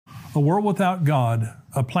A world without God,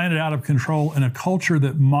 a planet out of control, and a culture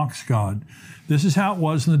that mocks God. This is how it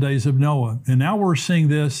was in the days of Noah. And now we're seeing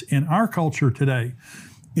this in our culture today.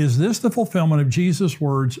 Is this the fulfillment of Jesus'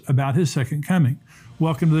 words about his second coming?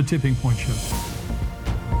 Welcome to the Tipping Point Show.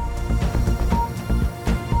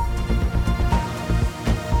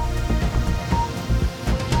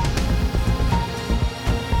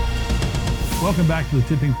 Welcome back to the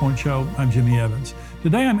Tipping Point Show. I'm Jimmy Evans.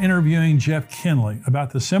 Today I'm interviewing Jeff Kinley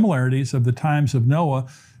about the similarities of the times of Noah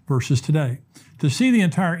versus today. To see the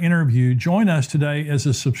entire interview, join us today as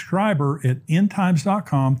a subscriber at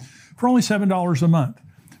endtimes.com for only $7 a month.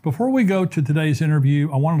 Before we go to today's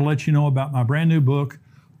interview, I wanted to let you know about my brand new book,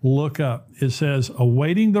 Look Up. It says,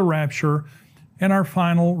 Awaiting the Rapture and Our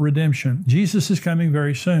Final Redemption. Jesus is coming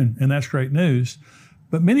very soon, and that's great news.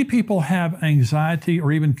 But many people have anxiety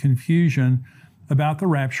or even confusion about the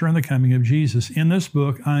rapture and the coming of Jesus. In this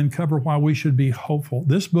book, I uncover why we should be hopeful.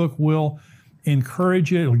 This book will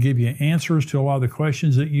encourage you. It'll give you answers to a lot of the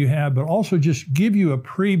questions that you have, but also just give you a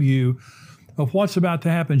preview of what's about to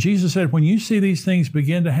happen. Jesus said, when you see these things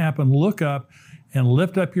begin to happen, look up and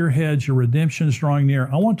lift up your heads. Your redemption is drawing near.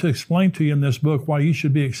 I want to explain to you in this book why you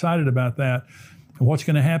should be excited about that and what's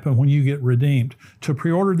going to happen when you get redeemed. To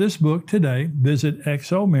pre-order this book today, visit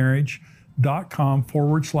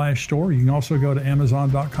xomarriage.com/store. You can also go to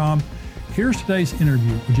amazon.com. Here's today's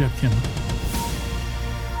interview with Jeff Kinley.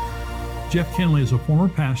 Jeff Kinley is a former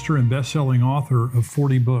pastor and best-selling author of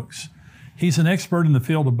 40 books. He's an expert in the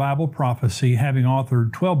field of Bible prophecy, having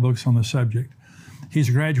authored 12 books on the subject. He's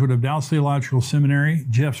a graduate of Dallas Theological Seminary.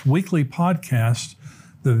 Jeff's weekly podcast,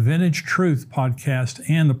 the Vintage Truth podcast,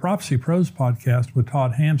 and the Prophecy Pros podcast with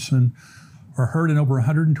Todd Hampson are heard in over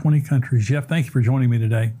 120 countries. Jeff, thank you for joining me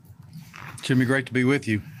today. Jimmy, great to be with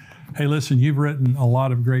you. Hey, listen, you've written a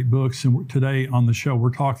lot of great books, and today on the show we're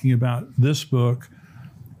talking about this book,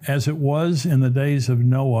 As It Was in the Days of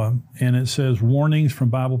Noah, and it says warnings from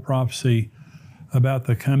Bible prophecy about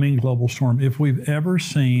the coming global storm. If we've ever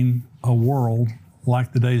seen a world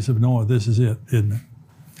like the days of Noah, this is it, isn't it?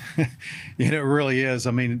 It really is.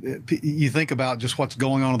 I mean, you think about just what's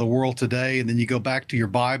going on in the world today, and then you go back to your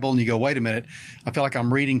Bible and you go, wait a minute, I feel like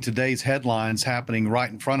I'm reading today's headlines happening right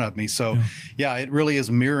in front of me. So, yeah, it really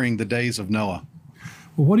is mirroring the days of Noah.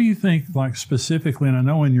 Well, what do you think, like specifically, and I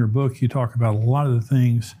know in your book you talk about a lot of the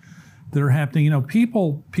things that are happening. You know,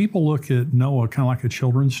 people look at Noah kind of like a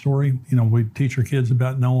children's story. You know, we teach our kids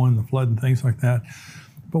about Noah and the flood and things like that.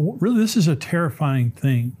 But really, this is a terrifying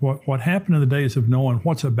thing. What happened in the days of Noah and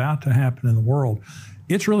what's about to happen in the world,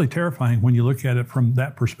 it's really terrifying when you look at it from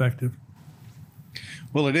that perspective.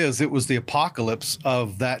 Well, it is. It was the apocalypse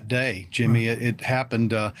of that day, Jimmy. It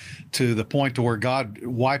happened to the point to where God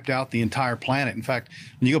wiped out the entire planet. In fact,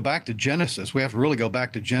 when you go back to Genesis, we have to really go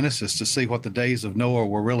back to Genesis to see what the days of Noah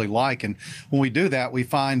were really like. And when we do that, we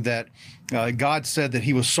find that God said that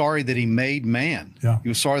he was sorry that he made man. Yeah. He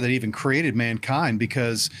was sorry that he even created mankind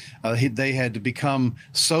because they had to become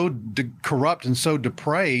so corrupt and so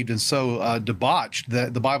depraved and so debauched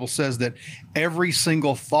that the Bible says that every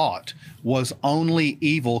single thought was only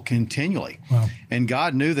evil continually. Wow. And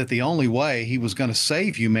God knew that the only way he was going to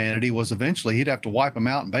save humanity was eventually he'd have to wipe them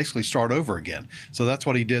out and basically start over again. So that's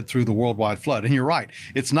what he did through the worldwide flood. And you're right.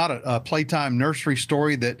 It's not a playtime nursery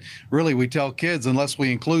story that really we tell kids unless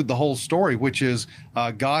we include the whole story, which is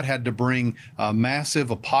God had to bring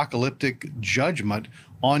massive apocalyptic judgment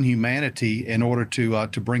on humanity in order to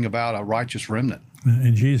bring about a righteous remnant.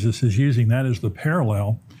 And Jesus is using that as the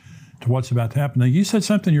parallel to what's about to happen. Now, you said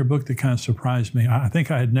something in your book that kind of surprised me. I think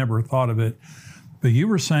I had never thought of it, but you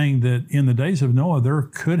were saying that in the days of Noah, there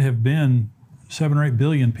could have been 7 or 8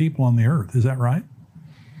 billion people on the earth. Is that right?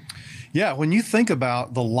 Yeah, when you think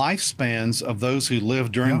about the lifespans of those who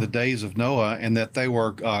lived during the days of Noah and that they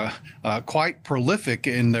were quite prolific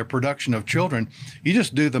in their production of children, you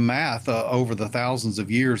just do the math over the thousands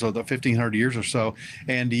of years or the 1,500 years or so,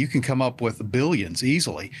 and you can come up with billions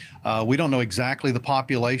easily. We don't know exactly the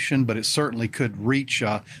population, but it certainly could reach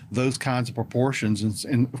those kinds of proportions.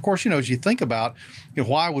 And of course, as you think about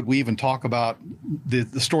why would we even talk about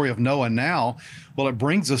the story of Noah now? Well, it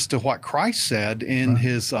brings us to what Christ said in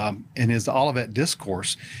his Olivet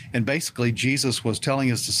Discourse. And basically, Jesus was telling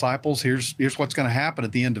his disciples, here's what's going to happen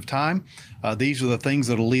at the end of time. These are the things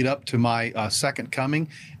that will lead up to my second coming.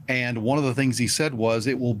 And one of the things he said was,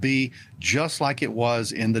 it will be just like it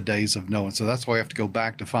was in the days of Noah. So that's why we have to go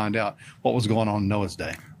back to find out what was going on in Noah's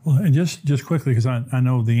day. Well, and just quickly, because I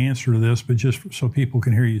know the answer to this, but just so people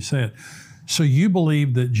can hear you say it. So you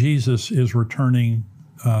believe that Jesus is returning,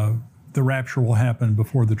 the rapture will happen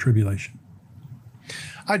before the tribulation?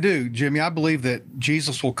 I do, Jimmy. I believe that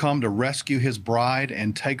Jesus will come to rescue his bride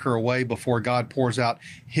and take her away before God pours out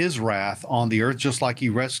his wrath on the earth, just like he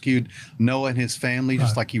rescued Noah and his family,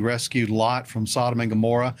 just like he rescued Lot from Sodom and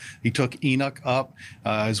Gomorrah. He took Enoch up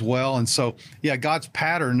as well. And so, yeah, God's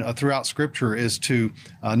pattern throughout Scripture is to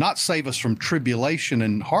not save us from tribulation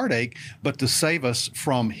and heartache, but to save us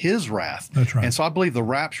from his wrath. That's right. And so I believe the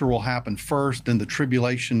rapture will happen first, then the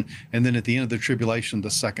tribulation, and then at the end of the tribulation, the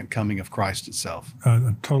second coming of Christ itself.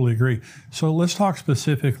 I totally agree. So let's talk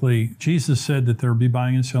specifically. Jesus said that there would be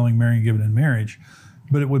buying and selling, marrying and giving in marriage,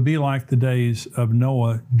 but it would be like the days of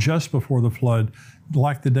Noah just before the flood,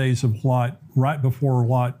 like the days of Lot right before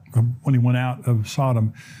Lot when he went out of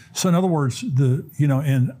Sodom. So in other words,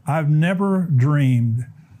 and I've never dreamed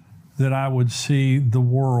that I would see the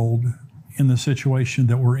world in the situation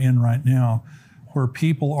that we're in right now, where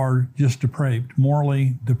people are just depraved,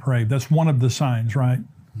 morally depraved. That's one of the signs, right?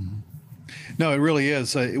 Mm-hmm. No, it really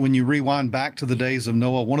is. When you rewind back to the days of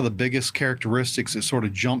Noah, one of the biggest characteristics that sort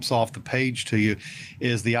of jumps off the page to you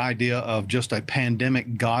is the idea of just a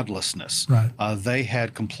pandemic godlessness. Right. They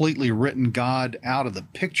had completely written God out of the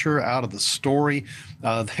picture, out of the story.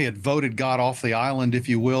 They had voted God off the island, if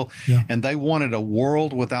you will, and they wanted a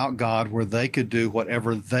world without God where they could do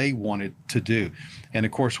whatever they wanted to do. And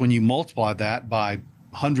of course, when you multiply that by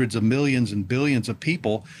hundreds of millions and billions of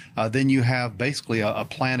people, then you have basically a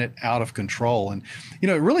planet out of control. And, it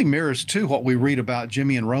really mirrors, too, what we read about,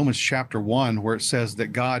 Jimmy, in Romans chapter 1, where it says that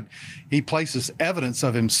God, he places evidence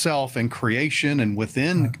of himself in creation and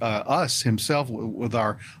within us himself with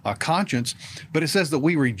our conscience. But it says that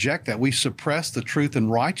we reject that. We suppress the truth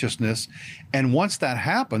and righteousness. And once that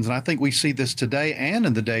happens, and I think we see this today and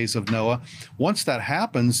in the days of Noah, once that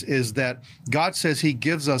happens is that God says he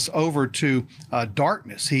gives us over to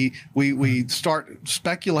darkness. We start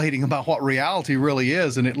speculating about what reality really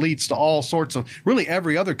is, and it leads to all sorts of, really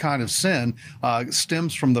every other kind of sin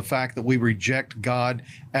stems from the fact that we reject God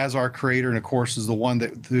as our creator, and of course is the one to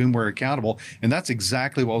whom we're accountable. And that's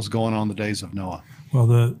exactly what was going on in the days of Noah. Well,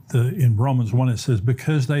 in Romans 1, it says,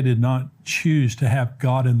 because they did not choose to have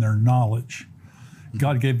God in their knowledge,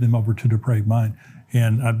 God gave them over to depraved mind.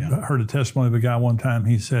 And I heard a testimony of a guy one time.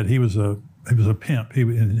 He said he was a pimp.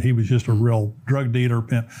 He was just a real drug dealer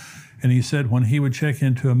pimp. And he said when he would check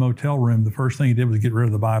into a motel room, the first thing he did was get rid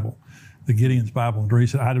of the Bible, the Gideon's Bible. And he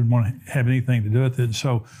said, I didn't want to have anything to do with it. And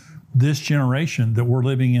so this generation that we're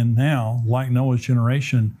living in now, like Noah's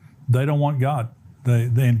generation, they don't want God.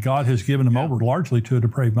 And God has given them over largely to a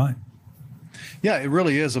depraved mind. Yeah, it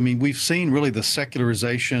really is. I mean, we've seen really the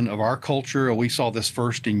secularization of our culture. We saw this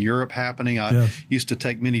first in Europe happening. I used to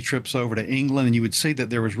take many trips over to England, and you would see that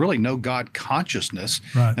there was really no God consciousness.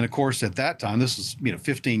 Right. And of course, at that time, this is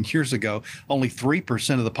 15 years ago, only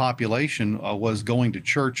 3% of the population was going to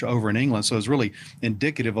church over in England. So it was really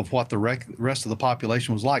indicative of what the rest of the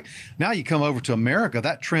population was like. Now you come over to America,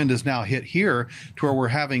 that trend has now hit here to where we're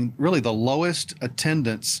having really the lowest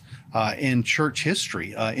attendance in church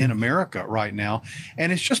history in America right now.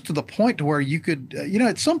 And it's just to the point to where you could,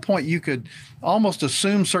 at some point you could almost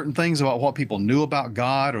assume certain things about what people knew about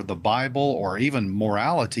God or the Bible or even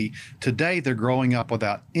morality. Today, they're growing up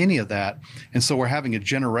without any of that. And so we're having a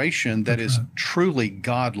generation that is truly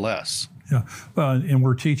godless. Yeah, and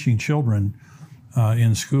we're teaching children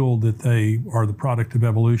in school that they are the product of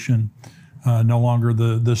evolution. No longer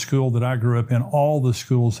the school that I grew up in, all the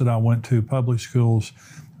schools that I went to, public schools,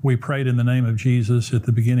 we prayed in the name of Jesus at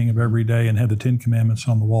the beginning of every day and had the 10 Commandments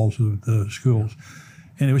on the walls of the schools.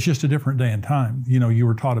 And it was just a different day and time. You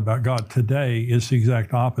were taught about God. Today, it's the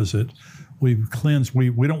exact opposite. We've cleansed,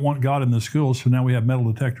 we don't want God in the schools, so now we have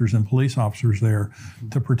metal detectors and police officers there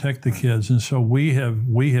to protect the kids. And so we have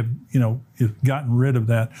gotten rid of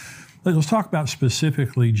that. Let's talk about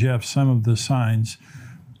specifically, Jeff, some of the signs.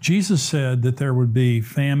 Jesus said that there would be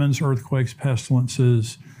famines, earthquakes,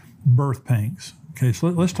 pestilences, birth pangs. Okay, so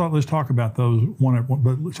let's talk about those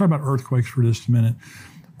but let's talk about earthquakes for just a minute.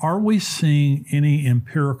 Are we seeing any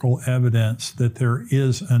empirical evidence that there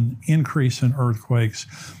is an increase in earthquakes?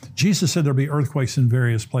 Jesus said there'll be earthquakes in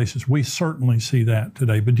various places. We certainly see that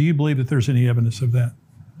today, but do you believe that there's any evidence of that?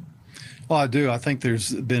 Well, I do. I think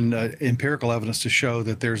there's been empirical evidence to show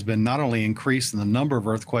that there's been not only increase in the number of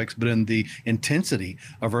earthquakes, but in the intensity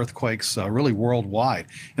of earthquakes really worldwide.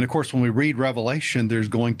 And of course, when we read Revelation, there's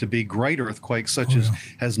going to be great earthquakes such as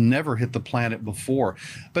has never hit the planet before.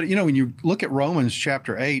 But, when you look at Romans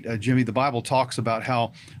chapter 8, Jimmy, the Bible talks about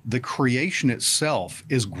how the creation itself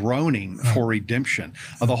is groaning for redemption.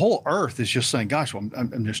 The whole earth is just saying, gosh, well,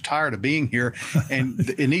 I'm just tired of being here, and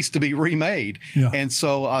it needs to be remade. And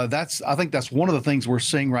so I think think that's one of the things we're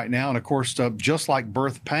seeing right now. And of course, just like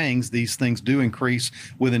birth pangs, these things do increase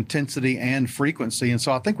with intensity and frequency. And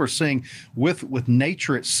so I think we're seeing with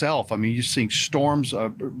nature itself, I mean, you're seeing storms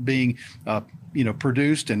being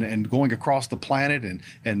produced and going across the planet,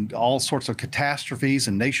 and all sorts of catastrophes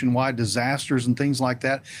and nationwide disasters and things like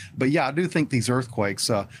that. But yeah, I do think these earthquakes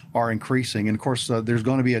are increasing. And of course, there's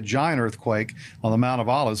going to be a giant earthquake on the Mount of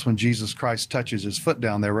Olives when Jesus Christ touches his foot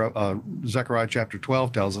down there. Zechariah chapter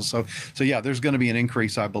 12 tells us. So yeah, there's going to be an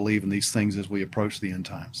increase, I believe, in these things as we approach the end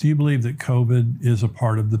times. Do you believe that COVID is a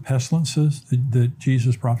part of the pestilences that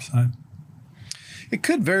Jesus prophesied? It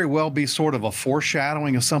could very well be sort of a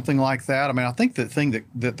foreshadowing of something like that. I mean, I think the thing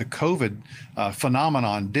that the COVID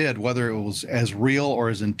phenomenon did, whether it was as real or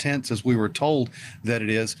as intense as we were told that it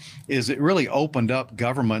is it really opened up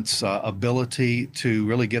government's ability to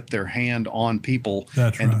really get their hand on people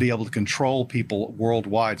to be able to control people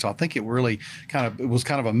worldwide. So I think it really it was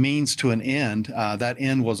kind of a means to an end. That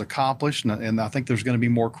end was accomplished, and I think there's going to be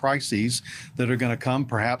more crises that are going to come,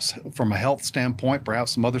 perhaps from a health standpoint,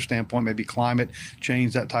 perhaps some other standpoint, maybe climate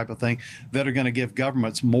change, that type of thing, that are going to give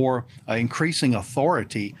governments more increasing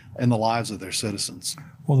authority in the lives of their citizens.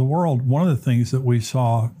 Well, the world, one of the things that we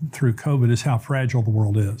saw through COVID is how fragile the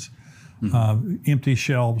world is. Empty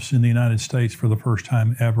shelves in the United States for the first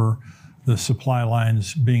time ever, the supply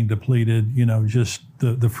lines being depleted, just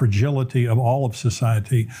the fragility of all of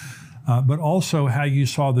society. But also how you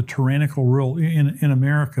saw the tyrannical rule in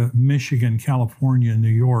America, Michigan, California, New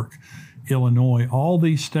York, Illinois, all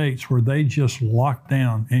these states where they just locked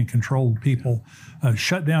down and controlled people,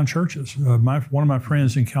 shut down churches. One of my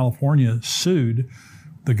friends in California sued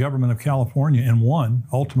the government of California and won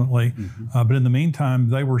ultimately. But in the meantime,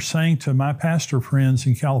 they were saying to my pastor friends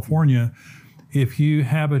in California, if you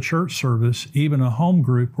have a church service, even a home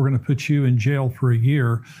group, we're going to put you in jail for a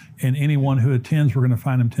year, and anyone who attends, we're going to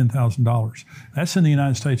fine them $10,000. That's in the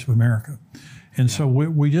United States of America. And so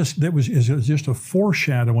it was just a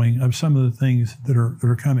foreshadowing of some of the things that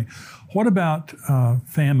are coming. What about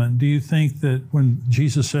famine? Do you think that when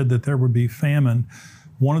Jesus said that there would be famine,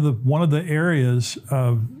 one of the areas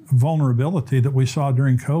of vulnerability that we saw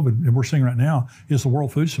during COVID, and we're seeing right now, is the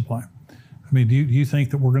world food supply? I mean, do you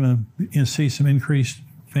think that we're going to see some increased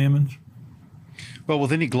famines? Well,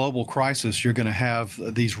 with any global crisis, you're going to have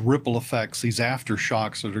these ripple effects, these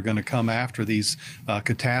aftershocks that are going to come after these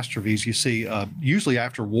catastrophes. You see, usually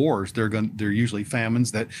after wars, they're usually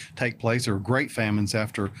famines that take place. There were great famines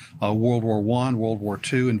after World War I, World War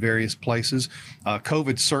II in various places.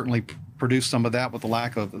 COVID certainly produced some of that with the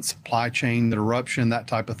lack of supply chain interruption, that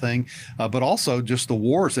type of thing. But also just the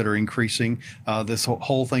wars that are increasing. This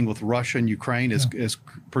whole thing with Russia and Ukraine has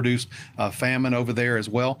produced famine over there as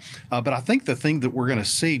well. But I think the thing that we're going to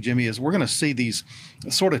see, Jimmy, is we're going to see these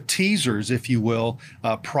sort of teasers, if you will,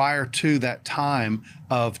 prior to that time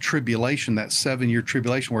of tribulation, that 7-year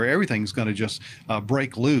tribulation, where everything's going to just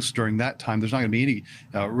break loose during that time. There's not going to be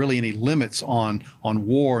any limits on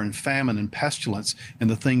war and famine and pestilence and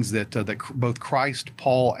the things that both Christ,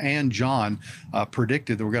 Paul, and John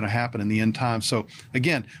predicted that were going to happen in the end time. So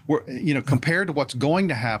again, we're compared to what's going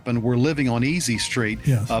to happen, we're living on easy street.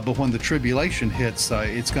 Yes. But when the tribulation hits,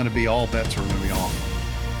 it's going to be all bets are going to be off.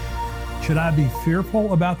 Should I be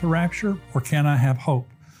fearful about the rapture, or can I have hope?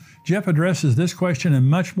 Jeff addresses this question and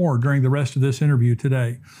much more during the rest of this interview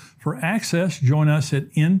today. For access, join us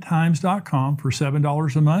at endtimes.com for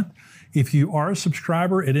 $7 a month. If you are a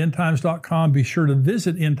subscriber at endtimes.com, be sure to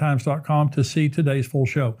visit endtimes.com to see today's full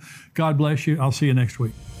show. God bless you. I'll see you next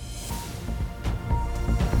week.